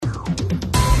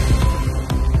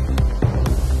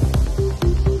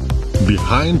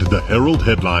Behind the Herald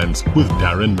Headlines with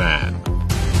Darren Mann.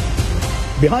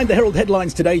 Behind the Herald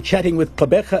Headlines today, chatting with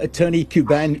Gqeberha attorney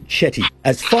Kuban Chetty.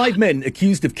 As 5 men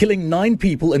accused of killing 9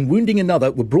 people and wounding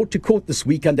another were brought to court this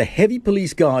week under heavy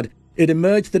police guard, it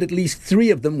emerged that at least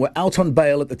 3 of them were out on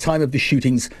bail at the time of the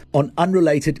shootings on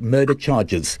unrelated murder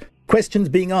charges. Questions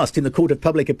being asked in the court of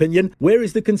public opinion: where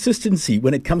is the consistency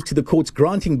when it comes to the courts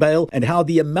granting bail and how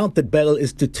the amount that bail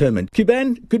is determined?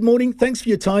 Kuban, good morning. Thanks for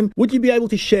your time. Would you be able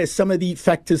to share some of the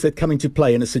factors that come into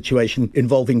play in a situation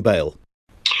involving bail?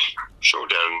 Sure,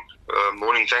 Darren.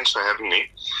 Morning. Thanks for having me.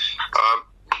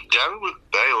 Darren, with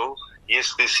bail,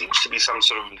 yes, there seems to be some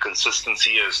sort of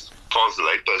inconsistency as far as the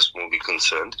layperson will be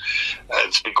concerned.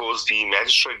 It's because the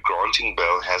magistrate granting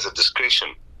bail has a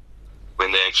discretion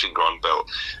when they actually grant bail.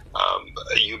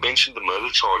 You mentioned the murder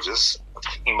charges.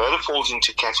 Murder falls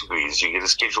into categories. You get a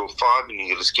Schedule 5 and you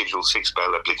get a Schedule 6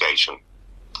 bail application.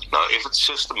 Now, if it's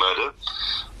just a murder,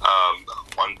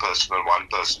 one person and one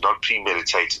person, not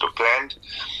premeditated or planned,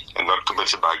 and not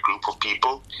committed by a group of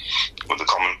people with a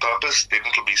common purpose, then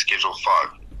it'll be Schedule 5.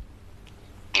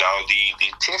 Now, the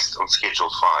test on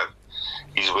Schedule 5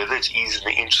 is whether it is in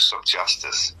the interest of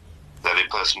justice that a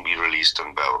person be released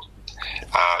on bail.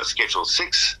 Schedule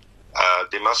 6,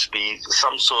 there must be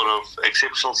some sort of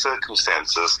exceptional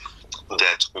circumstances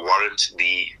that warrant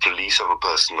the release of a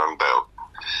person on bail.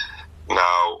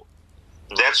 Now,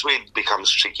 that's where it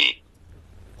becomes tricky,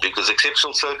 because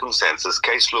exceptional circumstances,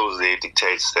 case law there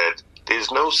dictates that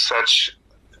there's no such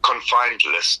confined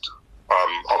list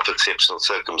of exceptional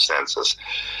circumstances.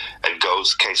 It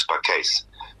goes case by case.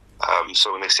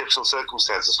 So in exceptional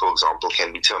circumstances, for example,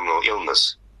 can be terminal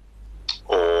illness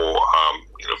or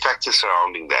factors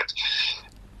surrounding that.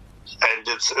 And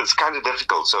it's kind of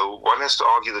difficult. So one has to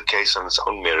argue the case on its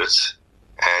own merits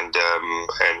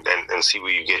and see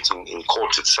where you get in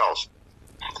court itself.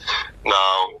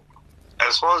 Now,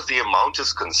 as far as the amount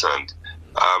is concerned,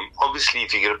 obviously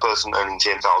if you get a person earning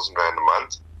 10,000 Rand a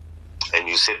month and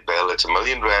you set bail at R1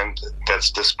 million,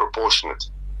 that's disproportionate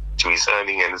to his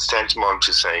earning, and it's tantamount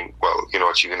to saying, well, you know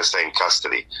what, you're going to stay in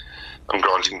custody. I'm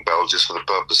granting bail just for the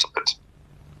purpose of it.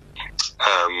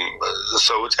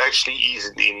 So it actually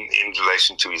is in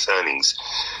relation to his earnings.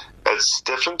 It's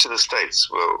different to the States,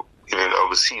 well,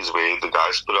 overseas, where the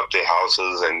guys put up their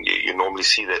houses, and you normally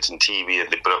see that in TV, and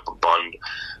they put up a bond.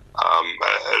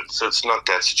 It's not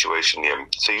that situation here.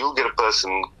 So you'll get a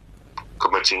person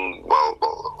committing,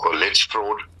 alleged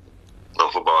fraud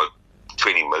of about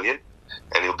 20 million,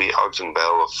 and he'll be out on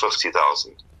bail of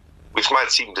 50,000, which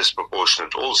might seem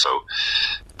disproportionate also.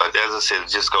 But as I said, it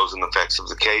just goes in the facts of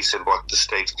the case and what the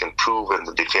state can prove and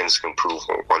the defense can prove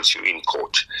once you're in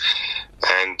court.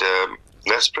 And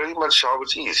that's pretty much how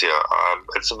it is here.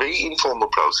 It's a very informal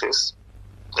process.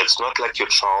 It's not like your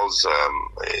trials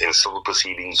in civil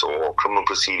proceedings or criminal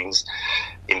proceedings.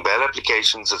 In bail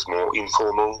applications, it's more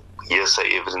informal.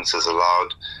 Hearsay evidence is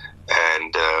allowed.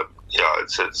 And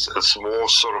it's more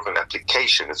sort of an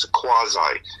application. It's a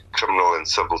quasi-criminal and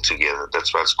civil together.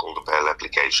 That's why it's called a bail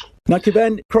application. Now,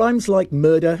 Kuban, crimes like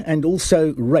murder and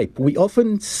also rape, we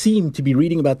often seem to be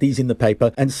reading about these in the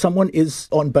paper, and someone is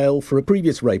on bail for a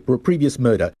previous rape or a previous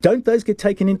murder. Don't those get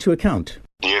taken into account?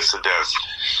 Yes, it does.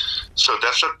 So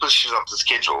that's what pushes up the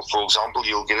schedule. For example,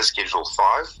 you'll get a Schedule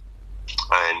 5,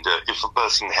 and if a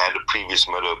person had a previous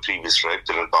murder or previous rape,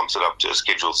 then it bumps it up to a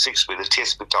Schedule 6, where the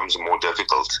test becomes more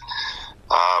difficult.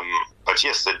 But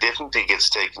yes, that definitely gets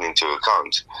taken into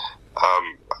account.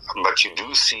 But you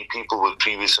do see people with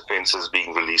previous offences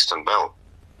being released on bail.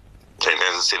 And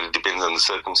as I said, it depends on the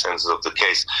circumstances of the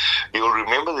case. You'll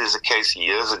remember there's a case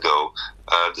years ago,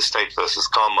 the State versus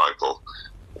Carmichael,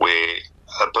 where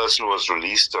a person was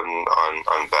released on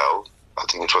bail. I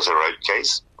think it was a rape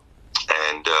case.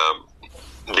 And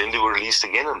then they were released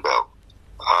again on bail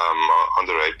on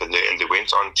the rape, and they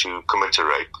went on to commit a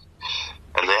rape.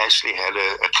 And they actually had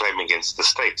a claim against the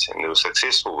state, and they were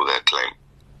successful with that claim.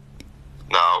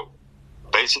 Now,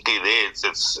 basically there,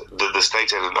 the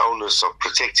state had an onus of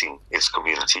protecting its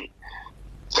community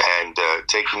and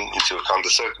taking into account the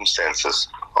circumstances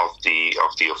of the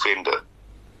offender.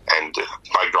 And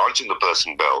by granting the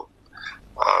person bail,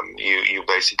 you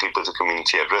basically put the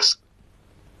community at risk.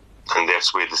 And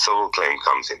that's where the civil claim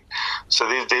comes in. So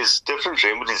there's different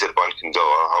remedies that one can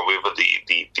go. However,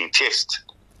 the test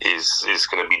is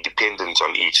going to be dependent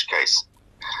on each case.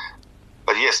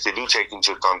 But yes, they do take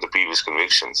into account the previous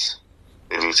convictions.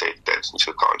 They do take that into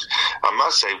account. I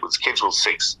must say, with Schedule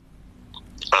 6,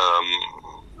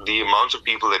 the amount of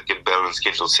people that get bail in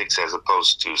Schedule 6 as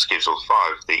opposed to Schedule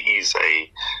 5, there is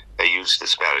a huge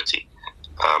disparity.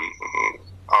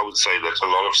 I would say that a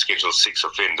lot of Schedule 6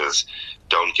 offenders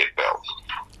don't get bail.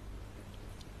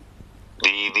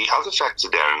 The other factor,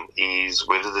 Darren, is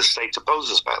whether the state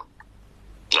opposes bail.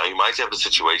 Now, you might have a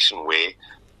situation where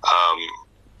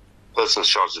person's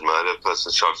charged with murder,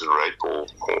 person's charged with rape or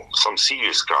some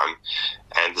serious crime,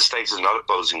 and the state is not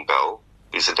opposing bail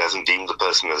because it doesn't deem the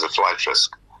person as a flight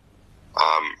risk.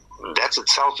 That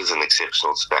itself is an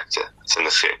exceptional factor. It's an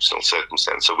exceptional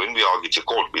circumstance. So when we argue to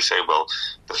court, we say, well,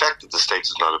 the fact that the state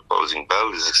is not opposing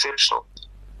bail is exceptional.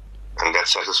 And that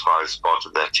satisfies part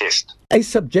of that test. A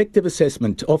subjective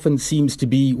assessment often seems to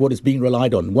be what is being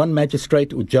relied on. One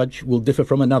magistrate or judge will differ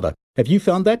from another. Have you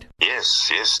found that?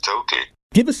 Yes, totally.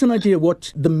 Give us an idea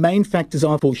what the main factors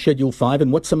are for Schedule 5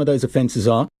 and what some of those offences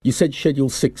are. You said Schedule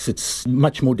 6, it's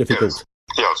much more difficult. Yes.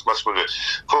 Yeah, it's much more.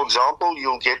 For example,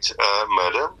 you'll get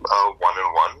murder,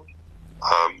 1-on-1,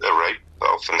 a rape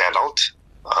of an adult.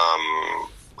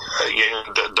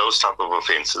 Those type of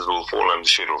offences will fall under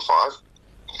Schedule 5.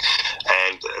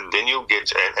 And then you'll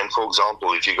get, and for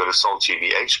example, if you got assault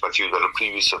GBH, but you've got a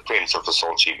previous offence of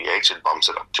assault GBH, it bumps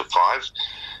it up to 5.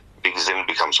 Because then it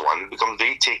becomes 1. It becomes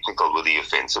very technical with the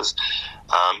offences.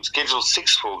 Schedule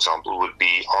 6, for example, would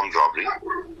be armed robbery.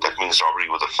 That means robbery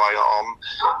with a firearm.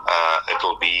 It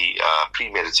will be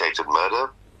premeditated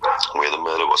murder, where the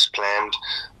murder was planned.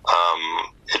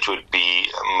 It would be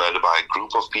murder by a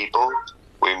group of people,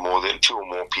 where more than 2 or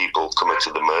more people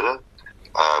committed the murder.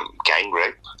 Gang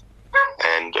rape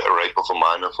and rape of a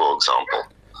minor, for example,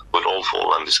 would all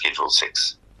fall under Schedule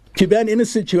 6. Kuban, in a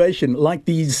situation like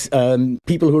these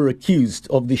people who are accused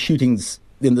of the shootings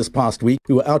in this past week,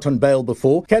 who were out on bail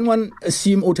before, can one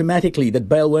assume automatically that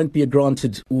bail won't be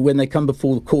granted when they come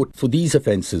before the court for these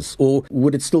offences, or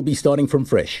would it still be starting from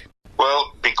fresh?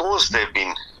 Well, because they've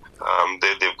been,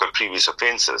 they've got previous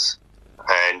offences,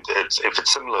 and if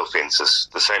it's similar offences,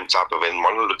 the same type of, and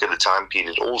one will look at the time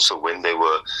period also when they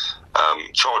were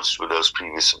charged with those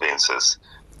previous offences.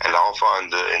 And how far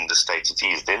in the state it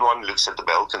is. Then one looks at the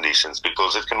bail conditions,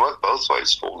 because it can work both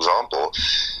ways. For example,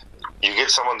 you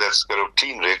get someone that's got a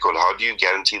clean record. How do you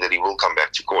guarantee that he will come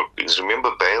back to court? Because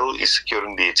remember, bail is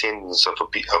securing the attendance of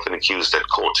an accused at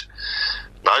court.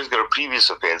 Now he's got a previous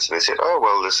offence, and they said, oh,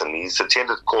 well, listen, he's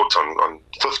attended court on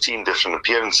 15 different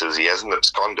appearances. He hasn't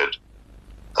absconded.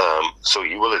 So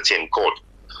he will attend court.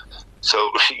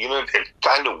 So, it's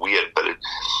kind of weird, but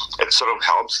it sort of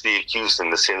helps the accused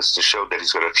in the sense to show that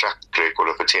he's got a track record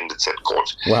of attendance at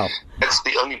court. Wow. That's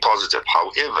the only positive.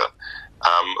 However,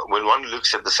 when one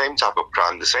looks at the same type of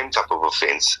crime, the same type of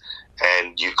offence,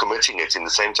 and you're committing it in the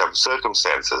same type of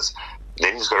circumstances,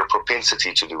 then he's got a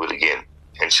propensity to do it again.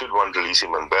 And should one release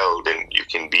him on bail, then you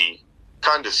can be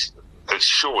kind of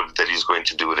assured that he's going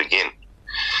to do it again.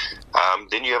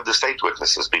 Then you have the state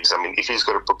witnesses, because, if he's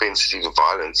got a propensity to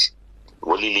violence,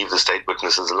 will he leave the state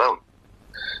witnesses alone?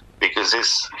 Because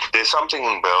there's something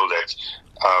in bail that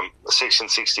Section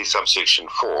 60, subsection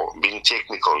 4, being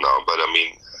technical now, but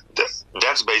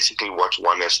that's basically what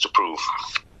one has to prove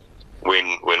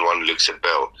when one looks at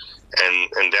bail,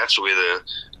 and that's whether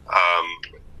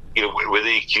whether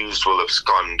the accused will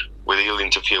abscond, whether he'll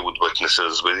interfere with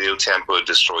witnesses, whether he'll tamper or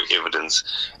destroy evidence,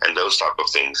 and those type of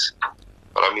things.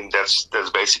 But that's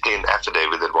basically an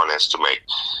affidavit that one has to make.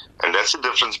 And that's the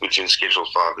difference between Schedule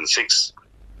 5 and 6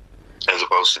 as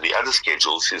opposed to the other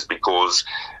schedules, is because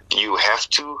you have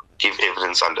to give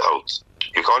evidence under oath.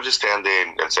 You can't just stand there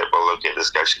and say, well, okay, this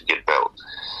guy should get bail.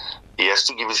 He has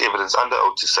to give his evidence under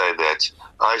oath to say that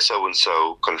I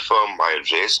so-and-so confirm my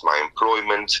address, my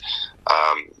employment,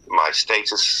 my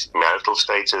status, marital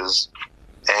status,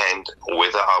 and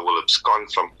whether I will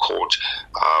abscond from court,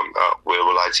 where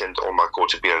will I attend all my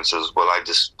court appearances, will I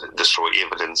destroy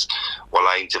evidence, will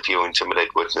I interfere or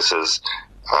intimidate witnesses,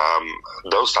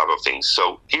 those type of things.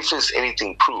 So if there's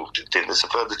anything proved, then there's a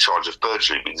further charge of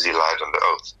perjury because he lied under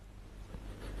oath.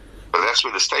 But that's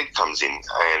where the state comes in,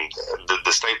 and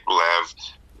the state will have,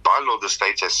 by law, the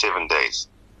state has 7 days,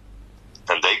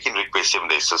 and they can request 7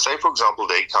 days. So say, for example,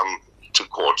 they come to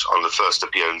court on the first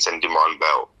appearance and demand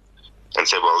bail, and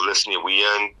say, well, listen,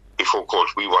 before court,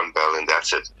 we want bail, and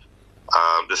that's it.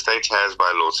 The state has,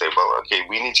 by law, say, well, okay,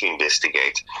 we need to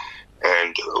investigate,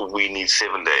 and we need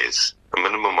 7 days, a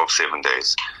minimum of 7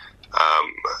 days,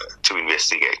 to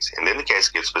investigate. And then the case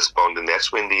gets postponed, and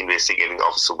that's when the investigating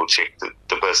officer will check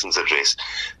the person's address.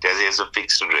 Does he has a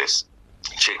fixed address?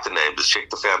 Check the neighbors, check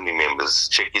the family members,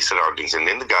 check his surroundings, and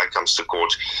then the guy comes to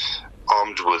court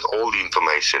armed with all the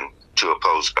information to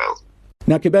oppose bail.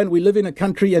 Now, Kuban, we live in a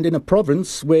country and in a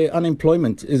province where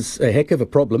unemployment is a heck of a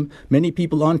problem. Many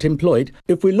people aren't employed.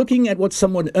 If we're looking at what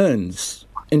someone earns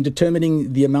in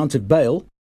determining the amount of bail,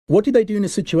 what do they do in a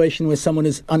situation where someone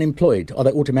is unemployed? Are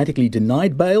they automatically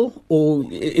denied bail, or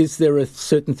is there a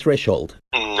certain threshold?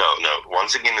 No.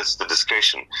 once again, it's the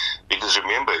discretion. Because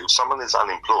remember, if someone is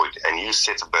unemployed and you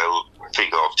set a bail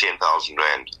figure of 10,000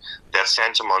 Rand, that's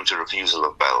tantamount to refusal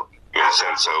of bail. You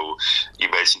understand? So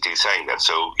you're basically saying that.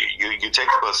 So you take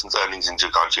the person's earnings into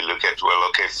account. You look at, well,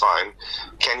 okay, fine.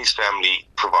 Can his family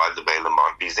provide the bail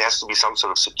amount? Because there has to be some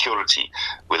sort of security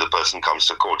where the person comes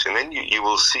to court. And then you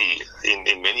will see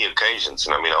in many occasions,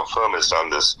 and I mean, our firm has done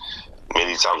this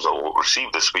many times, or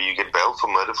received this, where you get bail for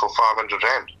murder for 500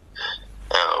 Rand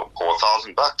or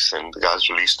 $1,000, and the guy's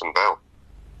released on bail.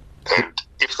 And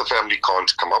if the family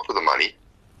can't come up with the money,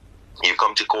 you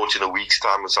come to court in a week's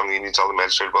time or something, and you tell the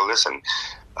magistrate, well, listen,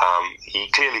 he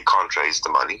clearly can't raise the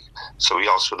money, so he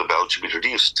asks for the bail to be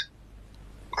reduced.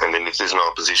 And then if there's no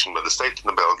opposition by the state,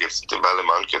 then the bail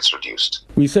amount gets reduced.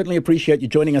 We certainly appreciate you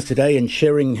joining us today and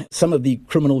sharing some of the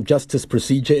criminal justice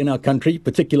procedure in our country,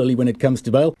 particularly when it comes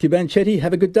to bail. Kuban Chetty,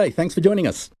 have a good day. Thanks for joining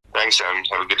us. Thanks, Aaron.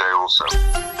 Have a good day also.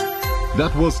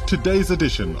 That was today's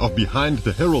edition of Behind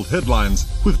the Herald Headlines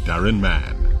with Darren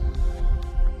Mann.